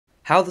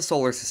How the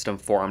solar system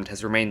formed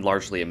has remained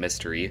largely a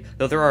mystery,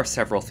 though there are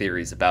several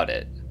theories about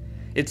it.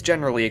 It's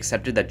generally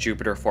accepted that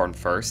Jupiter formed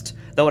first,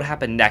 though what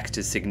happened next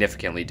is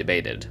significantly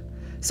debated.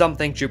 Some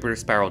think Jupiter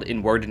spiraled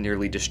inward and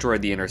nearly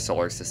destroyed the inner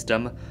solar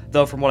system,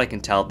 though from what I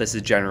can tell, this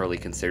is generally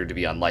considered to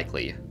be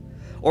unlikely.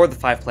 Or the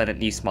 5-planet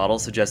Nice model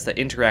suggests that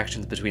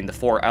interactions between the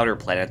 4 outer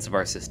planets of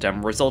our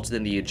system resulted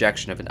in the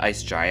ejection of an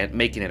ice giant,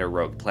 making it a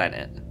rogue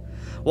planet.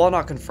 While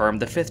not confirmed,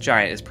 the 5th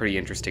giant is pretty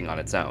interesting on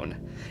its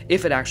own.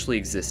 If it actually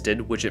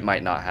existed, which it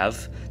might not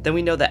have, then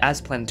we know that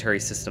as planetary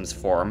systems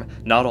form,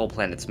 not all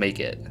planets make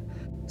it.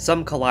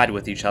 Some collide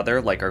with each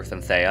other, like Earth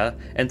and Theia,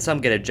 and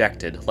some get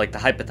ejected, like the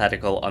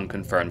hypothetical,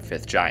 unconfirmed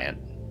 5th giant.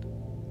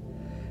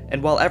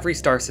 And while every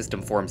star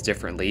system forms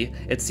differently,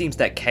 it seems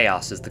that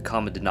chaos is the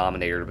common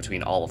denominator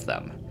between all of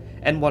them,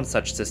 and one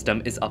such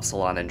system is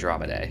Upsilon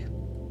Andromedae.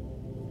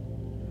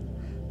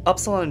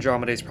 Upsilon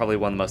Andromedae is probably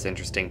one of the most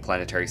interesting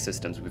planetary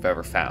systems we've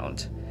ever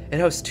found. It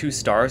hosts 2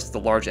 stars, the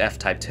large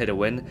F-type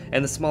Titouan,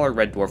 and the smaller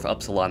red dwarf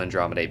Upsilon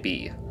Andromedae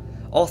b.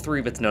 All 3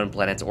 of its known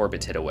planets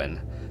orbit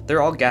Titouan.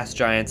 They're all gas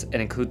giants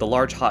and include the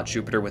large hot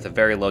Jupiter with a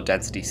very low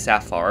density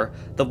Sapphire,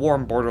 the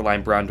warm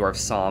borderline brown dwarf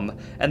Somme,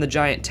 and the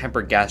giant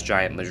tempered gas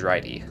giant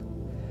Mejrite.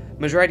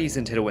 Mejrite is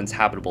in Titouan's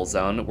habitable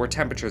zone, where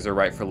temperatures are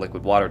right for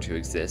liquid water to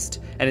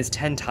exist, and is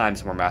 10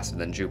 times more massive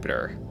than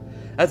Jupiter.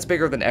 That's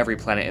bigger than every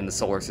planet in the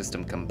solar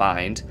system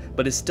combined,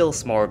 but is still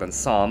smaller than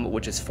Somme,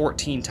 which is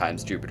 14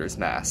 times Jupiter's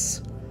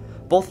mass.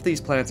 Both of these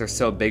planets are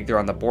so big they're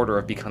on the border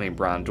of becoming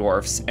brown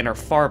dwarfs, and are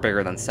far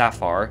bigger than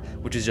Sapphire,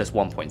 which is just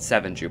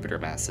 1.7 Jupiter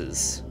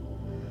masses.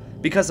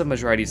 Because of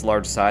Mejrite's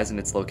large size and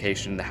its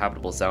location in the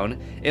habitable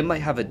zone, it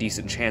might have a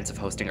decent chance of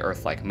hosting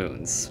Earth-like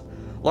moons.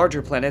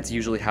 Larger planets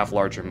usually have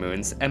larger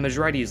moons, and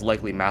Mejrite is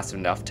likely massive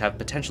enough to have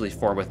potentially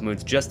formed with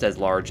moons just as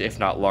large, if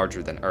not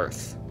larger, than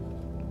Earth.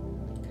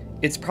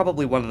 It's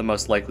probably one of the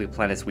most likely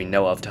planets we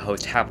know of to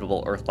host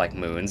habitable Earth-like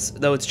moons,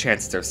 though its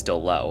chances are still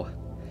low.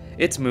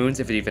 Its moons,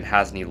 if it even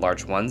has any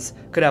large ones,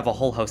 could have a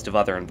whole host of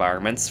other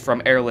environments,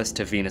 from airless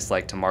to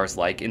Venus-like to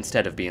Mars-like,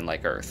 instead of being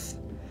like Earth.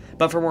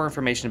 But for more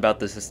information about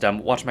the system,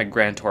 watch my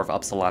Grand Tour of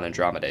Upsilon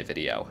Andromedae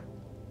video.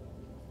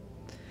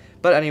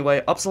 But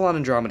anyway,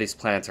 Upsilon Andromedae's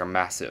planets are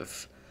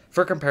massive.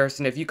 For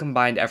comparison, if you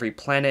combined every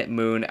planet,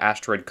 moon,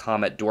 asteroid,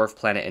 comet, dwarf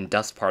planet, and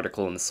dust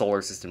particle in the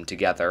solar system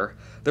together,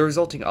 the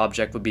resulting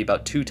object would be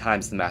about 2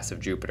 times the mass of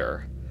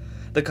Jupiter.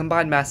 The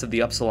combined mass of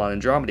the Upsilon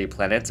Andromedae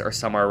planets are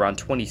somewhere around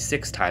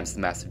 26 times the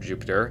mass of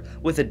Jupiter,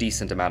 with a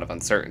decent amount of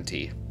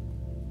uncertainty.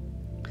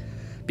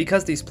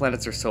 Because these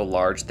planets are so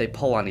large, they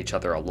pull on each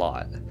other a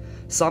lot.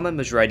 Somme and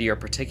Mejrite are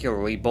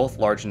particularly both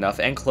large enough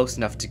and close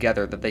enough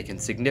together that they can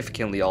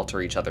significantly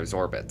alter each other's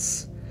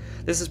orbits.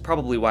 This is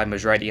probably why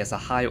Mejrite has a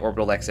high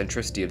orbital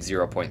eccentricity of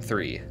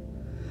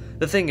 0.3.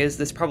 The thing is,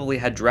 this probably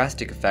had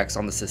drastic effects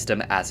on the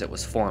system as it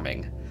was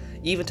forming.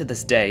 Even to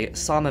this day,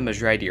 Somme and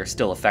Mejrite are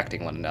still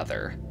affecting one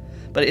another.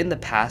 But in the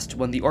past,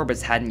 when the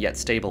orbits hadn't yet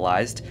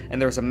stabilized, and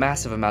there was a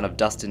massive amount of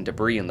dust and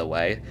debris in the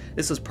way,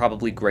 this was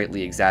probably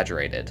greatly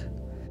exaggerated.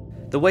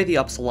 The way the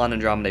Upsilon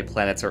Andromedae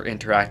planets are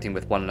interacting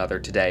with one another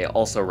today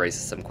also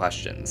raises some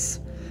questions.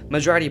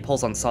 Mejrite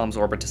pulls on Somme's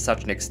orbit to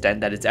such an extent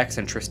that its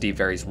eccentricity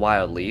varies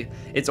wildly,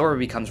 its orbit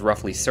becomes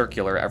roughly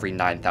circular every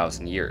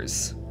 9,000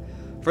 years.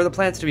 For the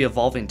planets to be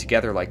evolving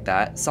together like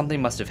that,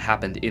 something must have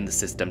happened in the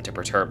system to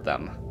perturb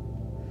them.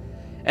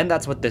 And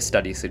that's what this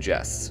study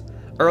suggests.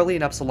 Early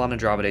in Upsilon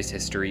Andromedae's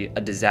history,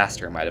 a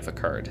disaster might have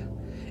occurred.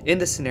 In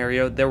this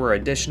scenario, there were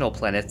additional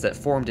planets that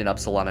formed in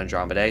Upsilon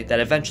Andromedae that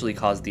eventually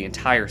caused the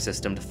entire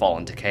system to fall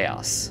into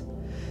chaos.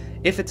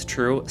 If it's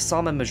true,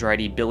 Somme and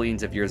Mejrite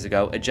billions of years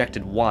ago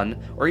ejected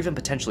 1, or even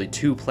potentially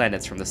 2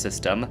 planets from the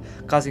system,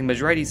 causing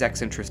Mejrite's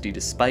eccentricity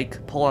to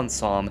spike, pull on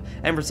Somme,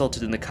 and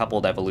resulted in the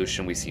coupled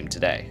evolution we see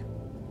today.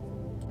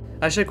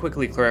 I should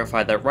quickly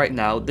clarify that right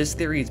now, this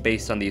theory is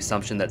based on the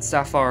assumption that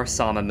Sapphire,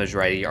 Somme, and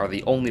Mejrite are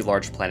the only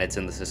large planets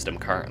in the system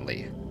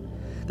currently.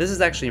 This is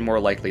actually more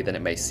likely than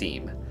it may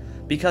seem.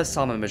 Because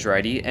Somme and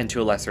Mejrite, and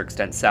to a lesser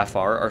extent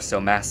Sapphire, are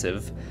so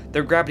massive,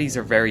 their gravities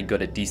are very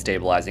good at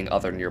destabilizing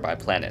other nearby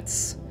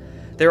planets.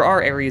 There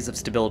are areas of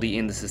stability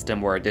in the system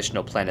where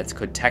additional planets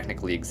could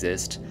technically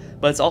exist,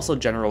 but it's also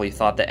generally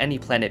thought that any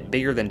planet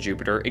bigger than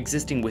Jupiter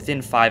existing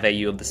within 5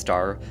 AU of the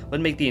star would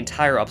make the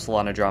entire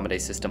Upsilon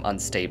Andromedae system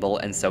unstable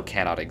and so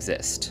cannot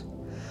exist.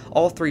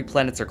 All 3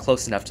 planets are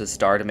close enough to the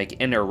star to make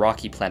inner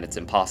rocky planets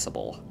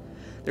impossible.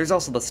 There's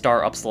also the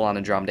star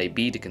Upsilon Andromedae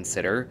b to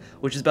consider,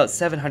 which is about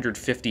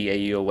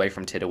 750 AU away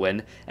from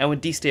Titouan and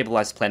would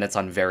destabilize planets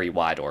on very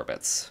wide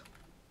orbits.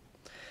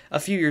 A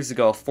few years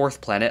ago, a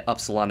 4th planet,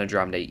 Upsilon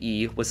Andromedae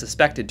e, was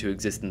suspected to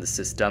exist in the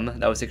system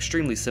that was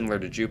extremely similar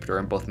to Jupiter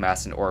in both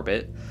mass and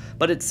orbit,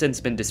 but it's since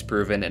been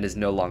disproven and is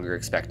no longer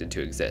expected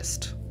to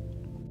exist.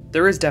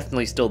 There is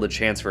definitely still the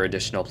chance for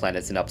additional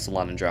planets in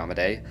Upsilon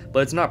Andromedae,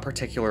 but it's not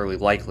particularly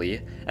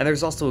likely, and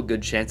there's also a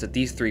good chance that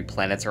these 3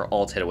 planets are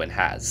all Titouan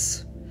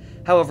has.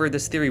 However,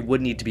 this theory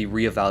would need to be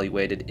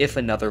re-evaluated if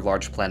another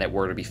large planet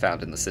were to be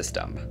found in the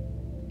system.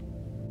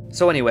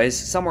 So anyways,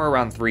 somewhere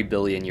around 3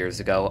 billion years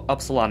ago,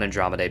 Upsilon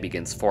Andromedae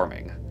begins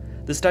forming.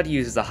 The study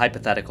uses a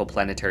hypothetical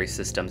planetary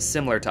system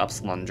similar to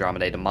Upsilon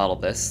Andromedae to model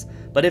this,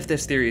 but if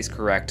this theory is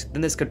correct,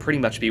 then this could pretty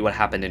much be what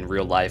happened in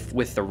real life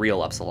with the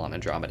real Upsilon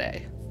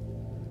Andromedae.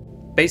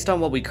 Based on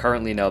what we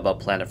currently know about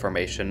planet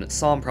formation,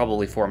 SOM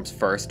probably forms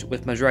first,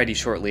 with Mejrite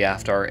shortly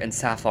after, and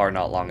Saphir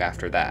not long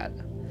after that.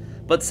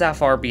 But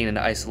Saphir being an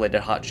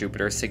isolated hot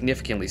Jupiter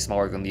significantly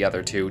smaller than the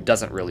other two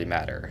doesn't really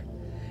matter.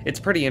 It's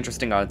pretty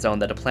interesting on its own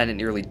that a planet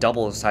nearly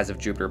double the size of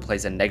Jupiter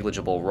plays a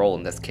negligible role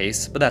in this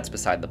case, but that's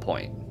beside the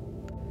point.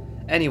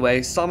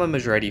 Anyway, SOM and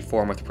Mejrite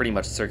form with pretty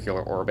much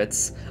circular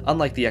orbits,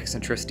 unlike the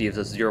eccentricities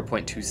of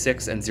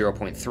 0.26 and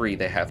 0.3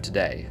 they have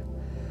today.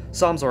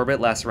 SOM's orbit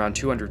lasts around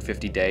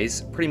 250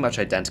 days, pretty much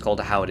identical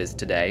to how it is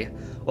today,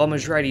 while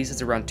Mejrite's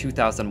is around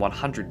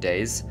 2,100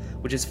 days,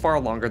 which is far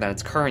longer than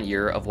its current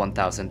year of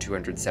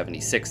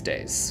 1,276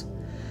 days.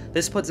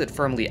 This puts it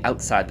firmly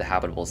outside the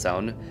habitable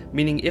zone,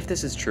 meaning if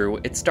this is true,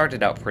 it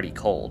started out pretty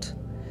cold.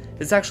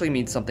 This actually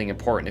means something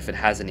important if it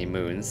has any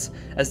moons,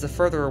 as the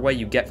further away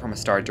you get from a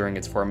star during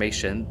its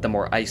formation, the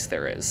more ice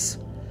there is.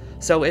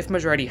 So if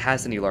Mejrite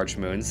has any large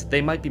moons,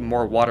 they might be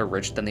more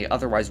water-rich than they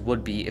otherwise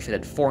would be if it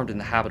had formed in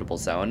the habitable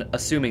zone,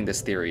 assuming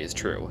this theory is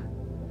true.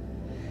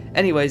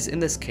 Anyways, in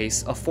this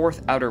case, a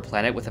fourth outer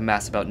planet with a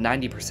mass about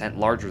 90%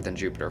 larger than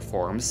Jupiter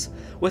forms,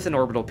 with an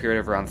orbital period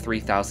of around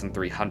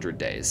 3,300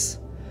 days.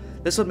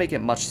 This would make it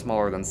much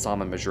smaller than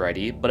SOM and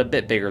Mejrite, but a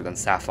bit bigger than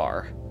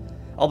Saphir.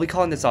 I'll be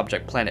calling this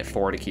object Planet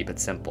 4 to keep it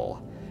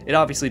simple. It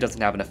obviously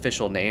doesn't have an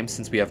official name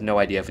since we have no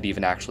idea if it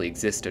even actually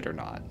existed or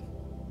not.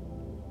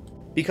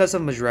 Because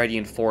of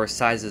Mejrite 4's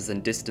sizes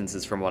and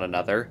distances from one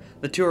another,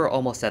 the two are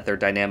almost at their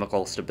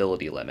dynamical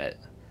stability limit.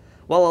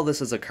 While all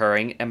this is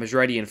occurring, and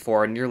Mejrite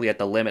 4 are nearly at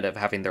the limit of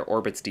having their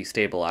orbits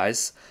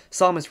destabilize,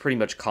 SOM is pretty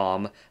much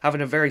calm, having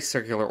a very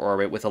circular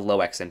orbit with a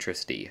low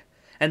eccentricity,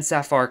 and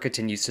Saphir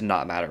continues to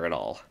not matter at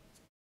all.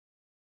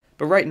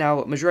 But right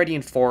now,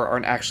 Mejrite 4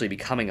 aren't actually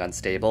becoming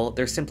unstable,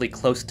 they're simply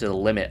close to the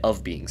limit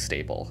of being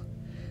stable.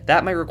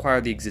 That might require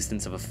the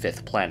existence of a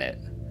fifth planet.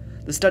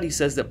 The study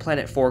says that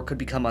Planet 4 could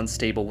become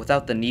unstable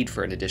without the need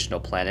for an additional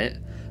planet,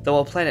 though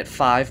a Planet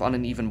 5 on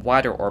an even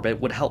wider orbit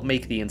would help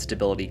make the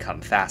instability come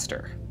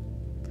faster.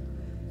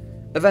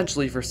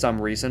 Eventually, for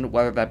some reason,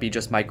 whether that be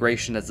just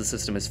migration as the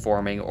system is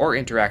forming or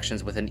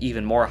interactions with an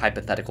even more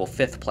hypothetical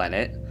fifth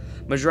planet,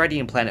 Mejrite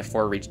and Planet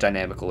 4 reach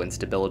dynamical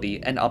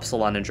instability, and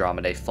Upsilon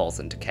Andromedae falls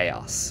into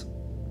chaos.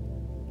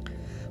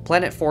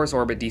 Planet 4's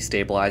orbit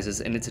destabilizes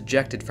and it's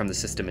ejected from the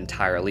system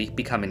entirely,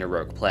 becoming a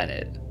rogue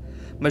planet.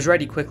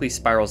 Mejrite quickly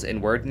spirals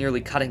inward,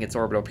 nearly cutting its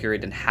orbital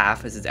period in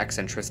half as its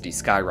eccentricity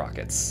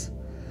skyrockets.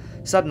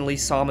 Suddenly,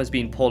 SOM is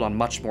being pulled on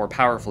much more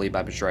powerfully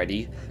by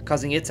Mejrite,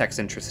 causing its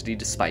eccentricity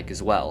to spike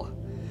as well.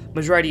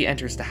 Mejrite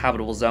enters the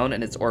habitable zone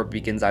and its orbit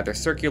begins either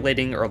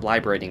circulating or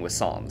librating with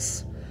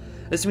SOM's.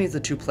 This means the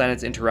two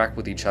planets interact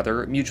with each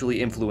other,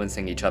 mutually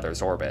influencing each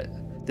other's orbit.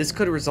 This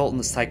could result in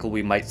the cycle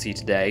we might see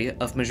today,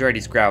 of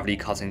Mejrite's gravity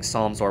causing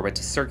SOM's orbit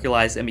to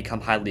circularize and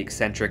become highly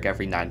eccentric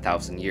every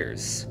 9,000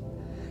 years.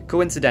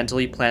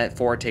 Coincidentally, Planet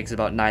 4 takes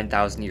about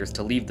 9,000 years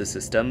to leave the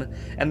system,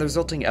 and the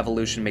resulting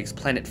evolution makes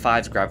Planet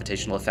 5's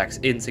gravitational effects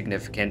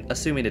insignificant,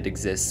 assuming it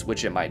exists,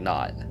 which it might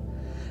not.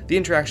 The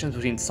interactions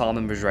between SOM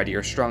and Mejrite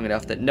are strong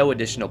enough that no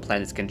additional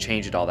planets can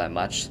change it all that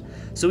much,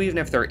 so even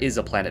if there is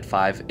a Planet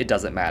 5, it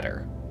doesn't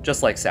matter.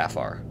 Just like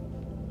Saphir.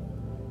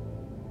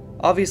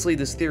 Obviously,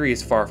 this theory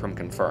is far from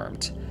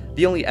confirmed.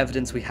 The only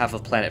evidence we have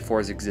of Planet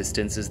 4's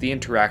existence is the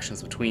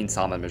interactions between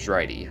SOM and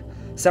Mejrite.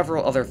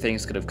 Several other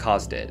things could have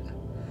caused it.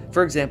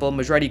 For example,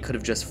 Mejrite could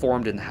have just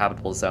formed in the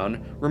habitable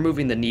zone,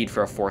 removing the need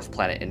for a fourth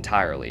planet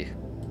entirely.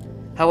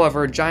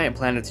 However, giant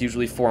planets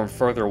usually form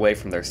further away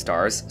from their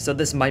stars, so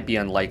this might be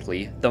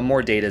unlikely, though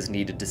more data is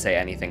needed to say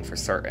anything for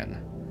certain.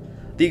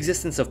 The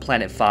existence of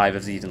Planet 5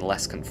 is even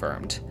less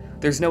confirmed.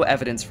 There's no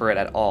evidence for it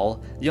at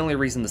all. The only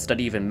reason the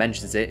study even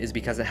mentions it is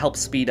because it helps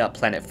speed up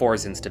Planet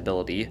 4's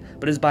instability,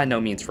 but is by no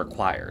means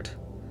required.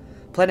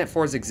 Planet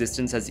 4's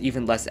existence has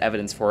even less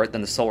evidence for it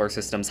than the solar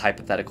system's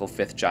hypothetical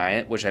fifth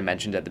giant, which I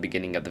mentioned at the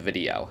beginning of the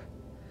video.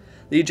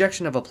 The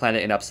ejection of a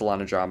planet in Upsilon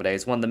Andromedae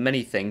is one of the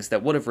many things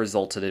that would have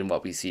resulted in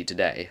what we see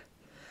today.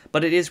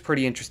 But it is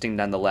pretty interesting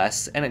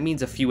nonetheless, and it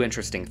means a few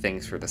interesting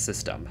things for the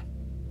system.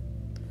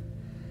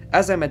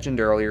 As I mentioned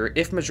earlier,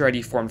 if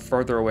Mejrite formed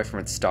further away from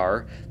its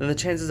star, then the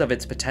chances of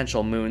its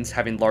potential moons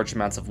having large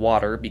amounts of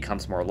water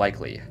becomes more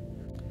likely.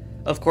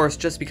 Of course,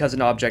 just because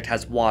an object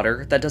has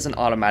water, that doesn't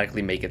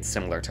automatically make it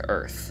similar to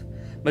Earth.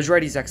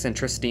 Mejrite's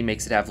eccentricity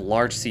makes it have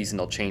large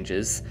seasonal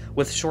changes,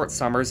 with short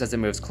summers as it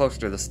moves closer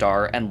to the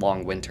star and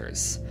long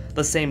winters.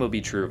 The same would be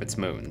true of its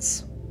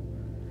moons.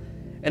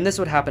 And this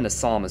would happen to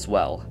SOM as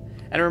well.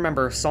 And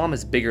remember, SOM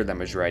is bigger than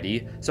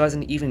Mejrite, so has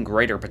an even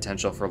greater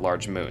potential for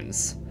large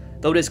moons.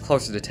 Though it is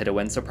closer to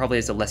Tidowin, so probably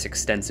has a less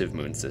extensive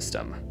moon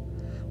system.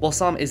 While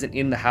SOM isn't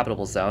in the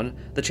habitable zone,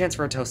 the chance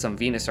for it to host some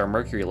Venus or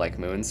Mercury-like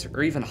moons,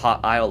 or even hot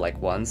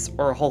Io-like ones,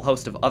 or a whole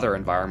host of other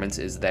environments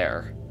is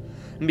there.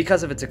 And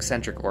because of its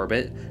eccentric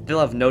orbit, they'll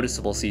have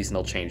noticeable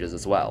seasonal changes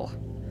as well.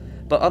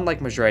 But unlike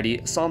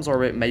Mejrite, SOM's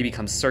orbit may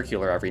become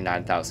circular every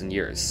 9,000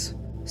 years.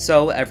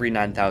 So, every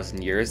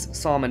 9,000 years,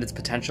 Solom and its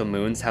potential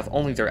moons have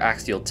only their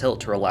axial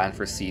tilt to rely on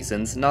for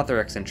seasons, not their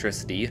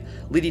eccentricity,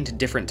 leading to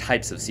different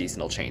types of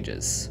seasonal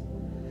changes.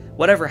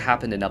 Whatever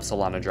happened in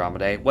Upsilon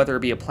Andromedae, whether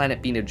it be a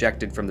planet being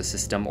ejected from the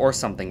system or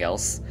something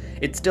else,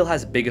 it still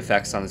has big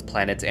effects on its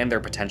planets and their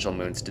potential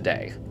moons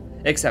today.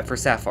 Except for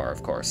Sapphire,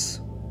 of course.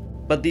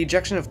 But the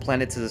ejection of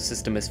planets as a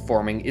system is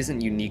forming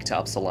isn't unique to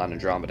Upsilon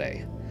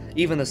Andromedae.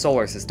 Even the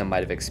solar system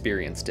might have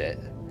experienced it.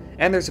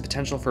 And there's a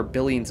potential for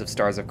billions of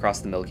stars across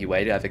the Milky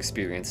Way to have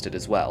experienced it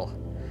as well.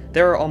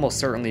 There are almost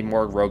certainly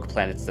more rogue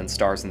planets than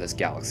stars in this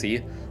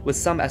galaxy, with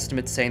some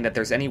estimates saying that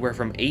there's anywhere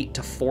from 8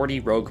 to 40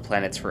 rogue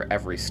planets for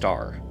every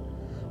star.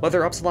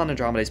 Whether Upsilon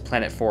Andromedae's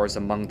Planet 4 is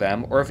among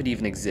them, or if it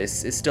even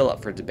exists, is still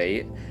up for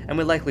debate, and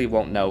we likely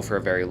won't know for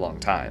a very long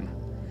time.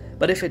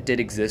 But if it did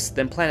exist,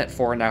 then Planet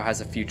 4 now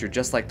has a future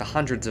just like the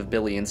hundreds of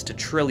billions to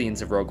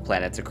trillions of rogue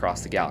planets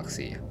across the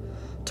galaxy.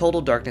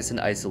 Total darkness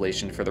and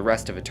isolation for the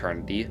rest of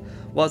eternity,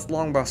 while its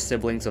long-lost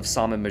siblings of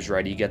Som and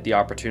Majority get the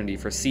opportunity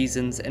for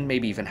seasons and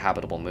maybe even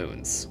habitable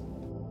moons.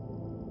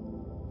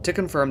 To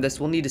confirm this,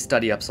 we'll need to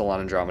study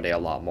Upsilon Andromedae a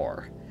lot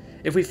more.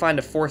 If we find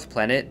a fourth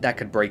planet, that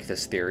could break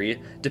this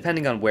theory,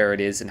 depending on where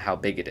it is and how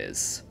big it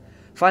is.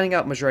 Finding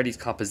out Majority's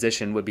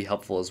composition would be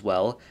helpful as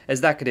well,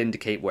 as that could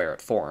indicate where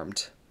it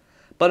formed.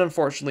 But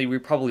unfortunately, we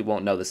probably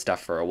won't know this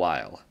stuff for a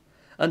while.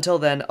 Until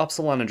then,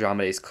 Upsilon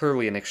Andromedae is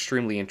clearly an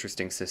extremely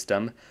interesting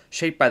system,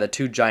 shaped by the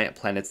two giant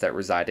planets that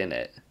reside in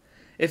it.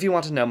 If you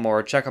want to know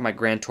more, check out my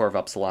grand tour of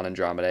Upsilon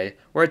Andromedae,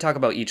 where I talk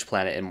about each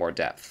planet in more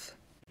depth.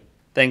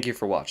 Thank you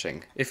for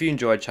watching. If you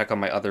enjoyed, check out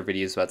my other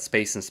videos about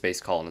space and space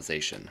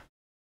colonization.